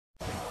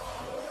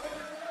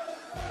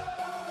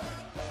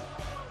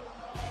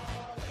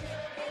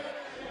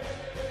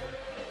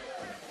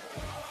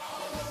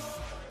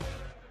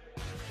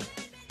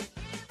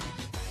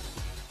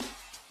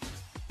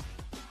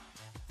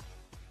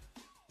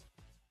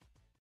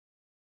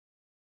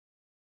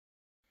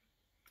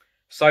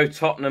So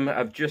Tottenham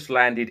have just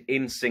landed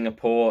in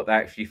Singapore. They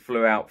actually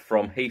flew out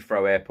from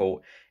Heathrow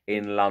Airport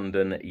in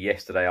London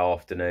yesterday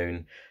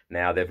afternoon.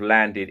 Now they've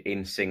landed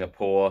in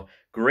Singapore,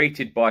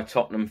 greeted by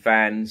Tottenham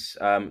fans.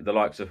 The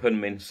likes of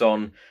Heung-min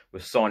Son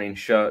were signing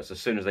shirts as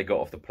soon as they got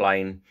off the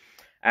plane.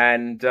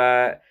 And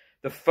the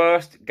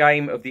first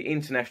game of the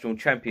International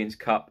Champions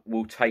Cup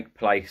will take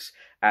place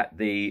at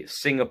the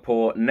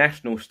Singapore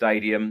National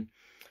Stadium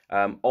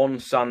on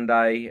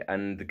Sunday,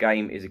 and the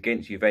game is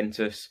against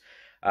Juventus.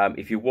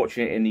 If you're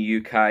watching it in the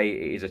UK,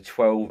 it is a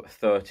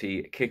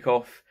 12:30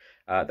 kickoff.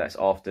 That's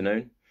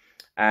afternoon.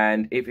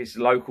 And if it's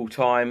local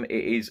time,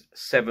 it is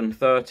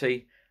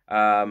 7:30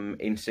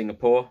 in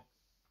Singapore.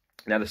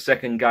 Now, the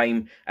second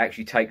game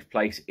actually takes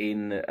place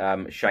in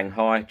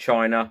Shanghai,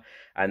 China,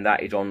 and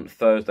that is on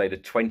Thursday, the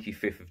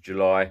 25th of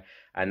July,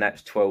 and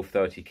that's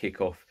 12:30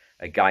 kickoff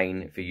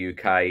again for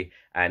UK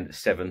and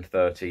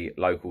 7:30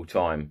 local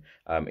time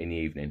in the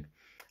evening.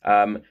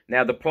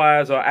 Now, the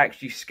players are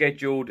actually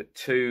scheduled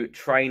to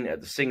train at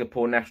the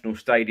Singapore National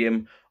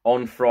Stadium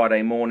on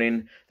Friday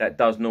morning. That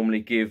does normally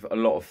give a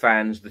lot of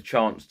fans the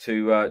chance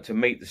to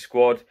meet the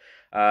squad,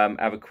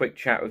 have a quick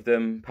chat with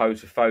them,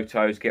 pose for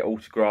photos, get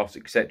autographs,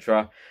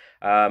 etc.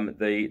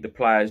 The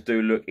players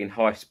do look in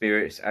high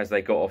spirits as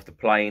they got off the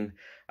plane,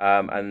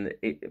 and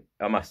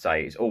I must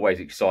say, it's always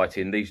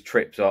exciting. These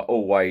trips are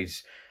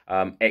always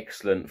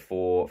excellent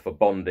for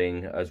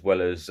bonding as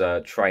well as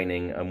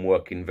training and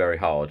working very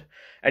hard.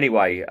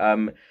 Anyway,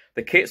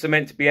 the kits are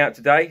meant to be out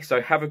today,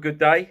 so have a good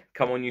day.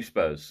 Come on, you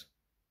Spurs.